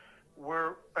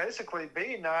we're basically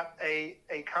being not a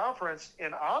conference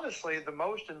in, honestly, the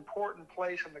most important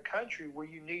place in the country where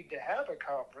you need to have a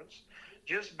conference,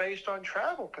 just based on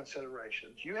travel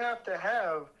considerations. You have to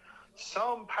have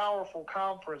some powerful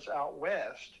conference out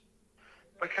west,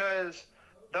 because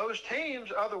those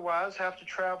teams otherwise have to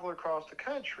travel across the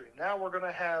country. Now we're going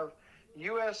to have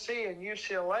USC and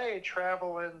UCLA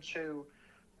travel into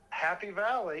Happy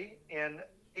Valley in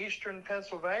eastern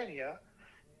Pennsylvania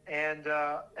and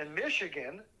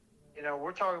Michigan.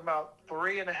 We're talking about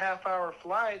 3.5-hour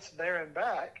flights there and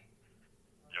back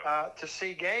to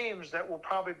see games that will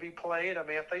probably be played. I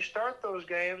mean, if they start those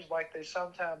games like they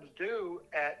sometimes do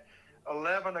at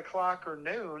 11 o'clock or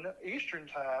noon Eastern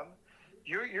time,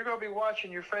 you're going to be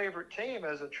watching your favorite team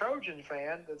as a Trojan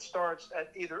fan that starts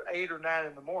at either 8 or 9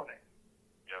 in the morning.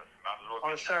 Yeah, might as well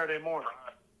on a Saturday morning.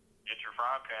 Get your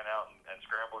frying pan out and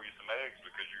scramble you some eggs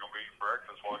because you're going to be eating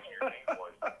breakfast watching your team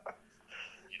play.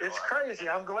 It's crazy.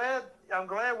 I'm glad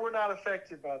we're not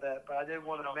affected by that, but I did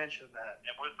want to mention that.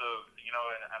 And with the,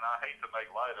 and I hate to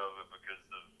make light of it because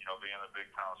being a big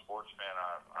time sports fan,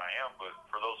 I am. But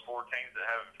for those 4 teams that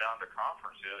haven't found a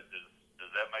conference yet,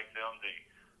 does that make them the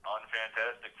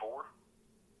unfantastic 4?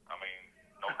 I mean,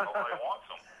 nobody wants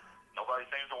them. Nobody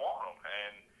seems to want them,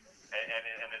 and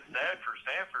it's sad for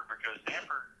Stanford because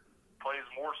Stanford plays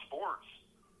more sports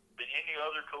than any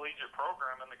other collegiate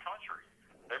program in the country.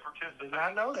 They participate Did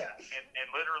not know that. in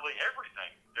literally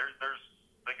everything.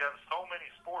 They got so many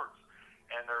sports,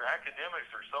 and their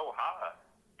academics are so high.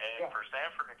 And for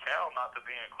Stanford and Cal not to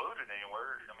be included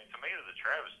anywhere, I mean, to me, it's a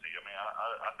travesty. I mean,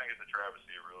 I think it's a travesty.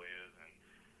 It really is.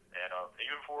 And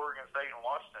even for Oregon State and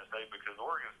Washington State, because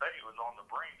Oregon State was on the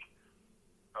brink.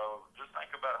 Just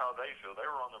think about how they feel. They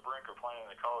were on the brink of playing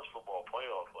the college football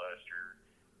playoff last year,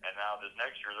 and now this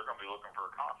next year they're going to be looking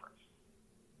for a conference.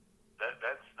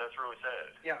 That's really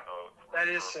sad. Yeah, that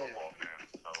is sad.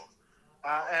 So.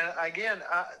 And again,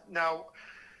 now,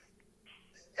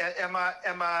 am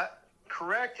I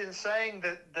correct in saying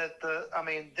that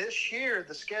this year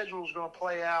the schedule is going to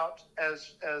play out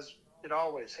as it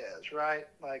always has, right?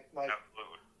 Like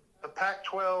Absolutely. The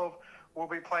Pac-12 will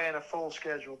be playing a full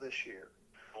schedule this year.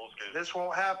 Full schedule. This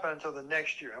won't happen until the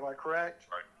next year. Am I correct?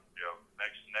 Right. Yeah.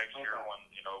 Next year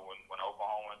when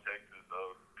Oklahoma and Texas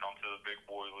come to the Big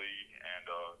Boy League and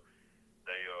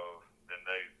they will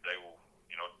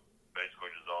basically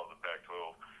dissolve the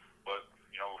Pac-12. But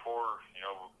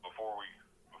before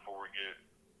we get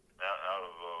out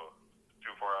of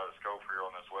too far out of scope here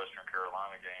on this Western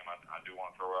Carolina game, I do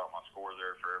want to throw out my score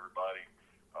there for everybody,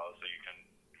 so you can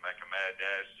make a mad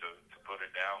dash to put it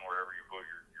down wherever you put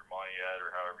your money at or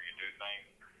however you do things.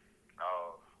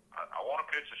 I want to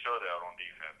pitch a shutout on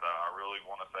defense. I really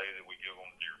want to say that we give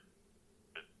them zero.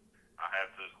 I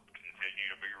have to continue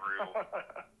to be real,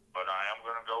 but I am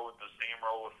going to go with the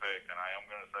steamroll effect, and I am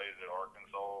going to say that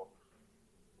Arkansas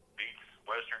beats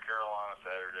Western Carolina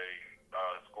Saturday by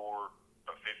a score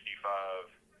of 55-10.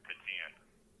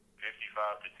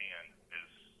 55-10 is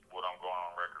what I'm going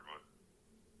on record with.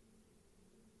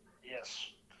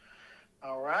 Yes.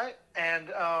 All right, and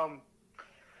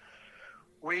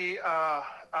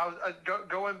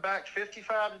going back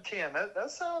 55-10. That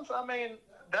sounds. I mean,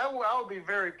 I would be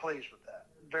very pleased with that.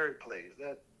 Very pleased.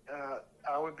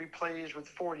 I would be pleased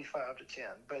with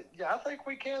 45-10. But yeah, I think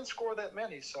we can score that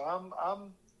many. So I'm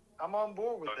on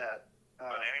board with that.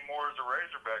 But anymore as a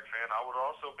Razorback fan, I would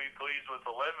also be pleased with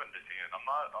 11-10.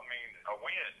 A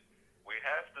win. We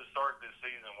have to start this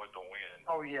season with a win.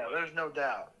 Oh yeah, there's no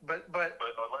doubt. But 11, we're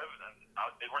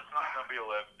not going to be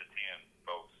 11-10,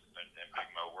 folks. And Big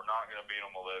Mo, we're not going to beat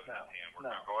them 11-10. We're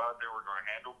going to go out there. We're going to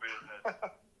handle business.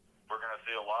 We're going to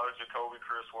see a lot of Jacoby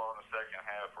Criswell in the second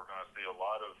half. We're going to see a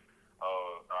lot of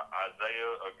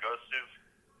Isaiah Augustive.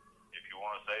 If you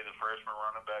want to say the freshman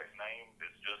running back's name,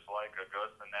 it's just like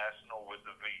Augusta National with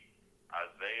the V.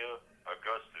 Isaiah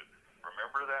Augustive.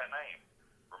 Remember that name.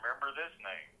 Remember this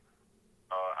name.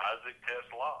 Isaac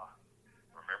Tesla.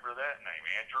 Remember that name.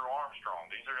 Andrew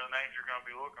Armstrong. These are the names you're going to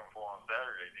be looking for on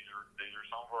Saturday. These are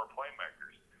some of our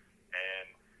playmakers.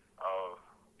 And,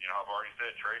 I've already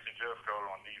said Trace and Jeffcoat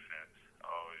on defense.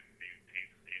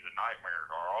 He's a nightmare.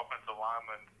 Our offensive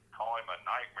linemen call him a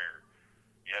nightmare.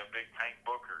 You have Big Tank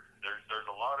Booker. There's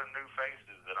a lot of new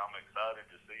faces that I'm excited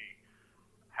to see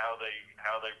how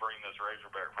they bring this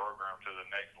Razorback program to the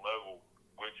next level,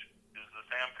 which is the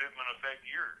Sam Pittman effect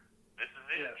year. This is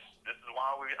it. Yes. This is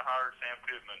why we hired Sam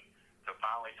Pittman to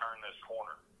finally turn this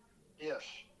corner. Yes.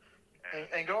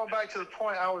 And going back to the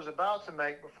point I was about to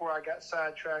make before I got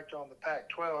sidetracked on the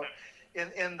Pac-12,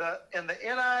 in the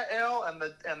NIL and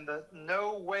the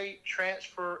no weight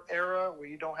transfer era where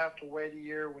you don't have to wait a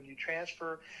year when you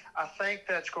transfer, I think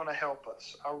that's going to help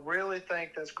us. I really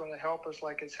think that's going to help us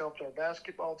like it's helped our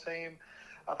basketball team.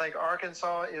 I think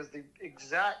Arkansas is the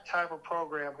exact type of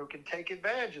program who can take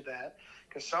advantage of that,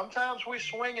 because sometimes we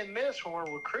swing and miss when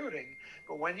we're recruiting.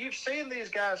 But when you've seen these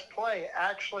guys play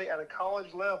actually at a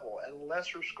college level, at a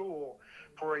lesser school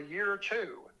for a year or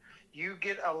two, you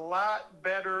get a lot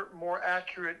better, more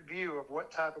accurate view of what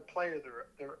type of player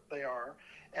they are.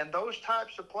 And those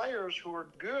types of players who are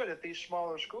good at these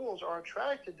smaller schools are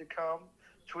attracted to come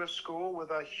to a school with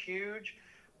a huge,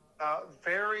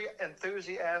 very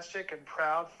enthusiastic and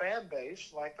proud fan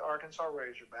base like the Arkansas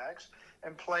Razorbacks,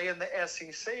 and play in the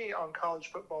SEC on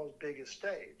college football's biggest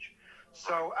stage.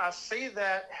 So I see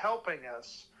that helping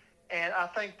us, and I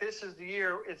think this is the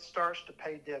year it starts to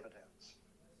pay dividends.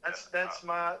 That's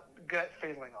my gut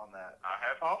feeling on that. I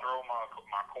have to throw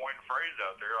my coin phrase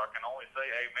out there. I can only say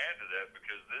amen to that,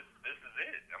 because this is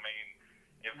it. I mean,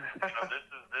 if this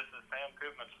is Sam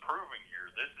Pittman's proving year.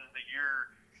 This is the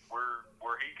year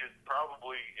where he could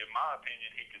probably, in my opinion,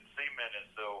 he could cement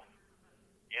himself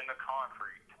in the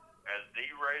concrete as the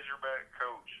Razorback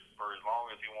coach for as long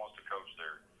as he wants to coach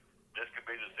there. This could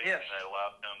be the season that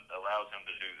allows him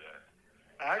to do that.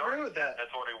 I agree with that.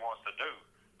 That's what he wants to do.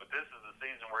 But this is the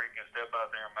season where he can step out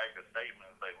there and make a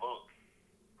statement and say, look,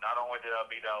 not only did I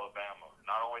beat Alabama,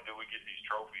 not only did we get these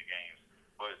trophy games,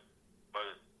 but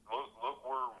look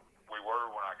where we were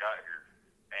when I got here.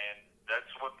 And that's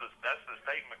the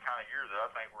statement kind of year that I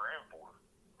think we're in for.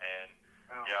 And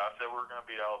I said we're going to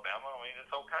beat Alabama. I mean,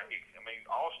 it's okay. I mean,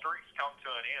 all streaks come to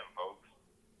an end, folks.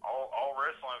 All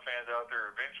wrestling fans out there,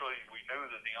 eventually we knew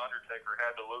that The Undertaker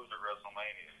had to lose at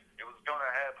WrestleMania. It was going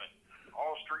to happen.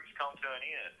 All streaks come to an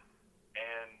end,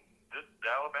 and the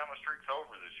Alabama streak's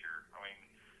over this year. I mean,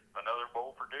 another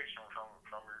bold prediction from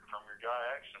your guy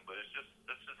Action, but that's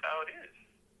just how it is.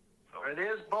 So, it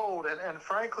is bold, and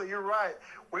frankly, you're right.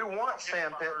 We want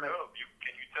Sam Pittman.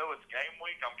 Can you tell it's game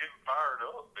week? I'm getting fired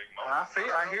up, Big Mo.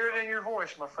 I hear it in your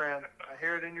voice, my friend. I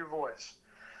hear it in your voice.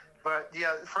 But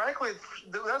yeah, frankly,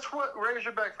 that's what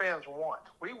Razorback fans want.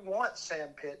 We want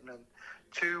Sam Pittman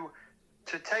to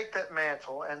take that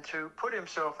mantle and to put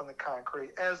himself in the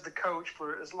concrete as the coach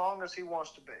for as long as he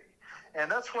wants to be. And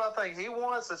that's what I think he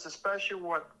wants. That's especially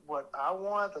what I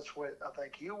want. That's what I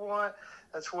think you want.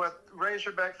 That's what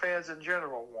Razorback fans in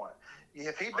general want.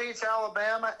 If he beats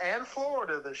Alabama and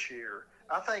Florida this year,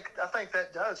 I think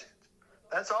that does it.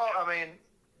 That's all. I mean,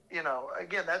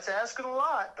 again, that's asking a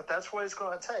lot, but that's what it's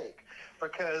going to take,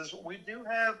 because we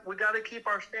got to keep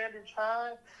our standards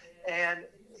high, and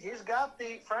he's got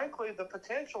frankly the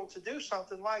potential to do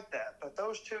something like that. But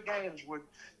those two games would,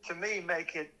 to me,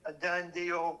 make it a done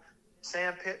deal.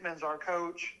 Sam Pittman's our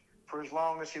coach for as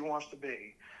long as he wants to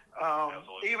be.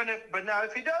 But now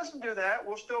if he doesn't do that,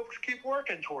 we'll still keep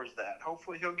working towards that.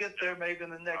 Hopefully he'll get there maybe in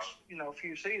the next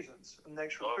few seasons, the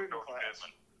next recruiting class.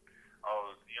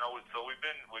 So we've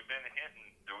been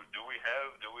hinting. Do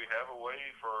we have a way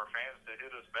for our fans to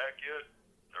hit us back yet?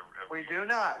 We do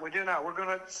not. We're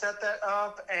going to set that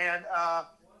up, and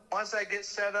once that gets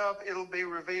set up, it'll be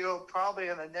revealed probably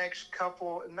in the next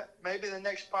couple, maybe the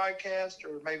next podcast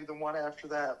or maybe the one after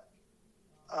that.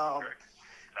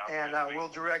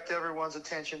 We'll direct everyone's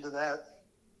attention to that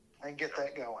and get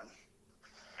that going.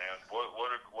 Man,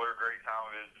 what a great time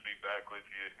it is to be back with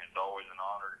you. It's always an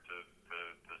honor to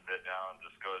sit down and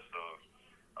discuss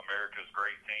America's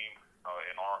great team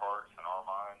in our hearts and our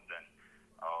minds, and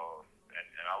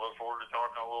I look forward to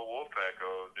talking a little Wolfpack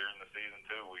during the season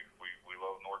too. We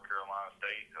love North Carolina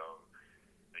State, the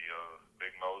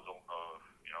Big Mosul,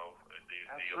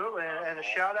 absolutely, and a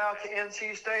shout out to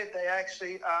NC State. They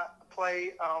actually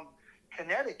play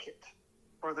Connecticut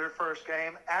for their first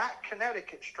game at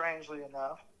Connecticut, strangely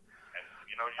enough. And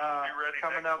you ready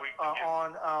coming next up week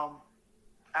on.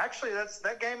 Actually,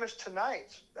 that game is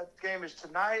tonight. That game is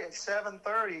tonight at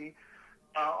 7:30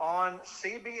 on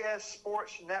CBS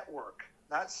Sports Network.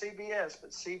 Not CBS,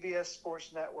 but CBS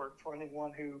Sports Network for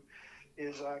anyone who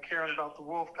is caring about the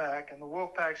Wolfpack. And the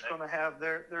Wolfpack's going to have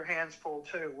their hands full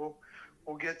too.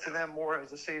 We'll get to them more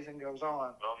as the season goes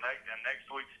on. Well,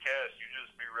 next week's cast, you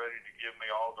just be ready to give me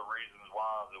all the reasons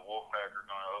why the Wolfpack are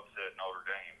going to upset Notre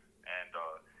Dame, and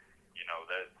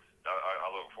I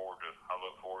look forward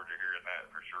to hearing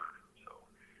that for sure. So.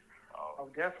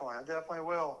 Definitely, I definitely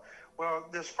will. Well,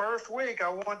 this first week,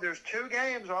 there's 2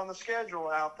 games on the schedule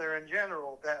out there in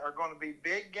general that are going to be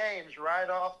big games right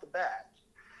off the bat,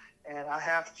 and I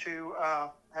have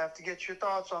to get your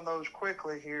thoughts on those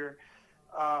quickly here.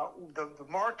 The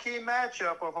marquee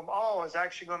matchup of them all is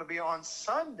actually going to be on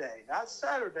Sunday, not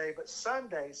Saturday, but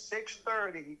Sunday,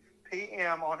 6:30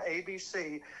 p.m. on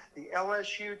ABC. The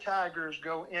LSU Tigers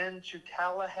go into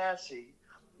Tallahassee.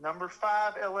 Number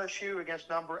 5 LSU against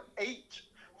number 8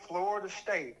 Florida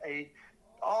State, a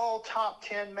all top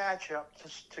 10 matchup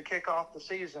to kick off the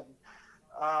season,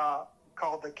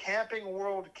 called the Camping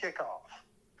World Kickoff.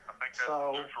 I think that's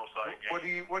a neutral site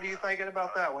game. What are you thinking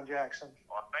about that one, Jackson?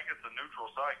 Well, I think it's a neutral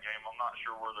site game. I'm not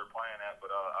sure where they're playing at, but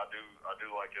I do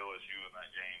like LSU in that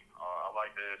game. I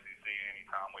like the SEC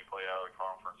anytime we play out of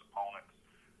conference opponents,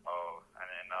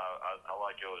 and I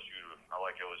like LSU. I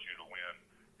like LSU to win,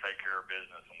 take care of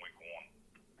business in week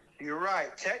 1. You're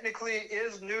right. Technically, it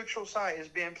is neutral site. It's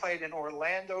being played in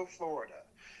Orlando, Florida,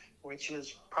 which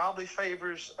is probably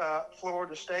favors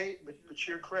Florida State, but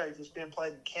you're correct. It's being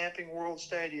played in Camping World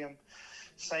Stadium,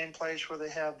 same place where they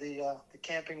have the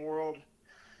Camping World.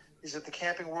 Is it the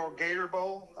Camping World Gator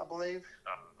Bowl, I believe?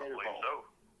 I believe so.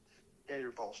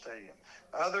 Gator Bowl Stadium.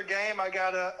 Other game I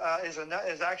got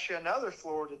is actually another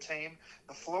Florida team.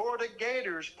 The Florida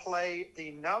Gators play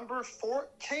the number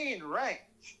 14 ranked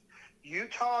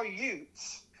Utah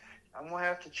Utes. I'm going to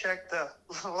have to check the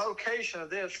location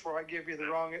of this before I give you the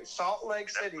wrong. It's Salt Lake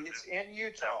City. It's in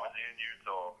Utah.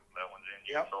 That one's in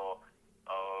Utah.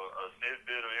 A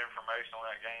snippet of information on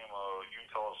that game.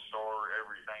 Utah star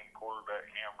everything quarterback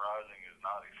Cam Rising is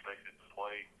not expected to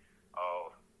play.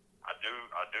 I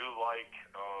do like.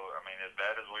 As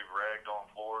bad as we've ragged on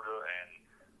Florida, and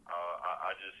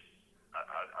I just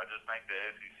think the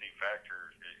SEC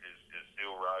factor is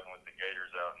still riding with the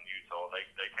Gators out in Utah.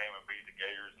 They came and beat the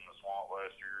Gators in the Swamp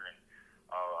last year, and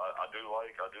I do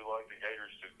like the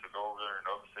Gators to go over there and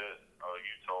upset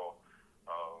Utah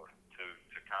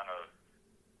to kind of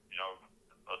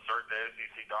assert the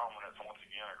SEC dominance once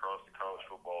again across the college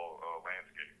football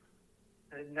landscape.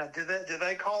 Now, do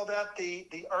they call that the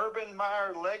Urban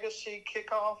Meyer Legacy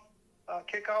Kickoff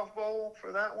Bowl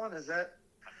for that one? Is that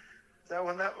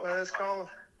what it's called?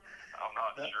 I'm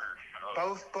not sure.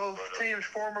 Both teams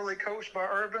formerly coached by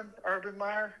Urban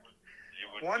Meyer.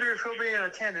 Wonder if he'll be in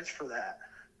attendance for that.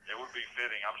 It would be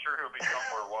fitting. I'm sure he'll be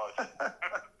somewhere watching.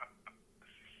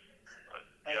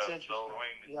 That's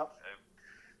interesting. Yep.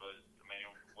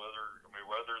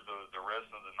 Whether the rest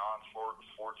of the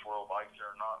non-sports world likes it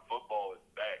or not, football is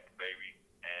back, baby.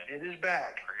 And it is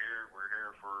back. We're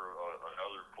here for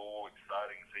another full,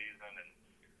 exciting season, and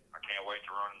I can't wait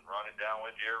to run it down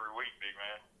with you every week, big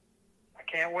man. I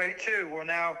can't wait too. Well,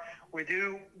 now we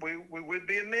would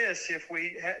be amiss if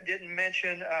we didn't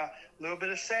mention a little bit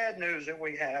of sad news that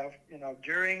we have.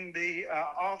 During the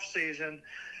off season,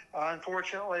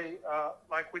 unfortunately,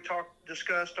 like we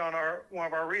discussed on one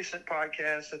of our recent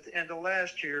podcasts at the end of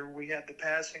last year, we had the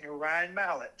passing of Ryan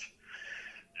Mallett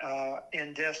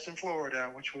in Destin, Florida,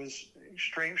 which was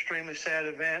extremely sad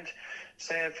event.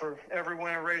 Sad for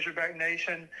everyone in Razorback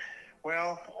Nation.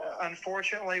 Well,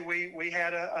 unfortunately, we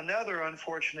had another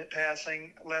unfortunate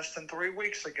passing less than 3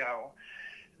 weeks ago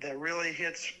that really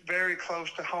hits very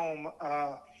close to home,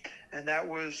 and that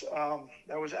was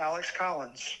Alex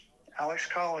Collins. Alex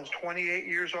Collins, 28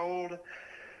 years old,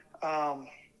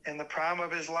 in the prime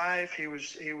of his life. He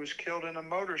was killed in a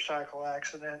motorcycle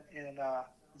accident in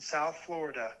South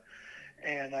Florida,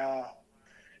 and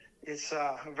it's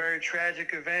a very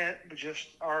tragic event. But just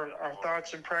our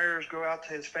thoughts and prayers go out to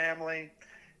his family,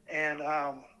 and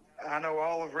I know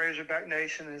all of Razorback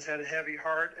Nation has had a heavy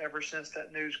heart ever since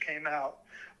that news came out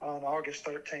on August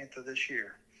 13th of this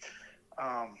year.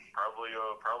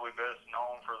 Probably best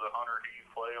known for the Hunter Heath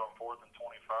play on 4th and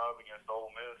 25 against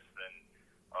Ole Miss, and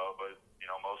but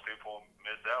most people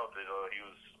miss out that he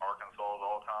was Arkansas's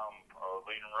all-time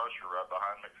leading rusher right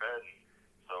behind McFadden.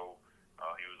 So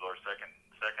he was our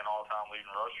second all-time leading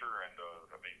rusher, and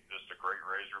just a great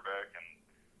Razorback, and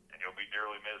he'll be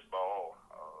dearly missed by all.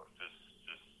 Just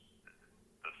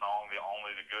the song "The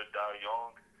Only the Good Die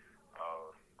Young"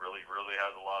 really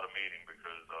has a lot of meaning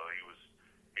because he was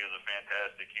a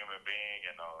fantastic human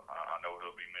being, and I know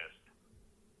he'll be missed.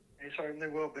 He certainly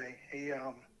will be. He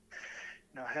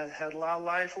had a lot of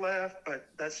life left, but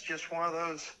that's just one of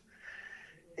those.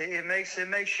 It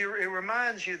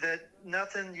reminds you that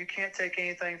you can't take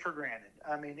anything for granted.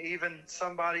 Even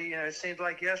somebody, it seems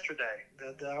like yesterday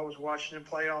that I was watching him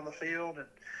play on the field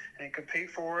and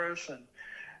compete for us, and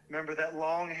remember that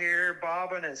long hair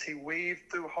bobbing as he weaved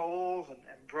through holes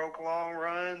and broke long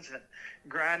runs and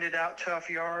grinded out tough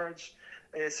yards.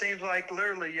 It seems like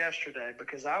literally yesterday,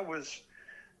 because I was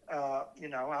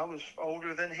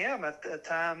older than him at the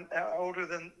time, older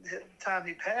than the time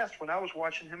he passed when I was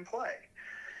watching him play.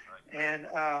 And,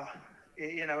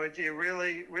 it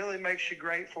really makes you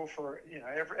grateful for,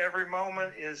 every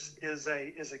moment is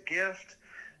a gift.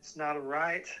 It's not a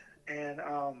right. And,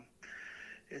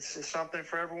 it's something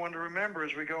for everyone to remember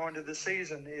as we go into the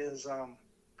season is,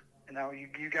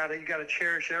 you gotta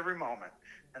cherish every moment.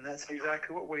 And that's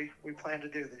exactly what we plan to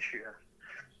do this year.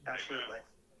 Absolutely.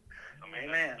 I mean,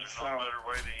 Amen. There's no better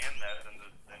way to end that than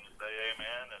to say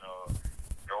amen and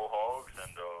go Hogs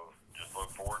and just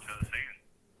look forward to the season.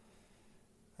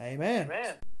 Amen.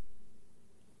 Amen.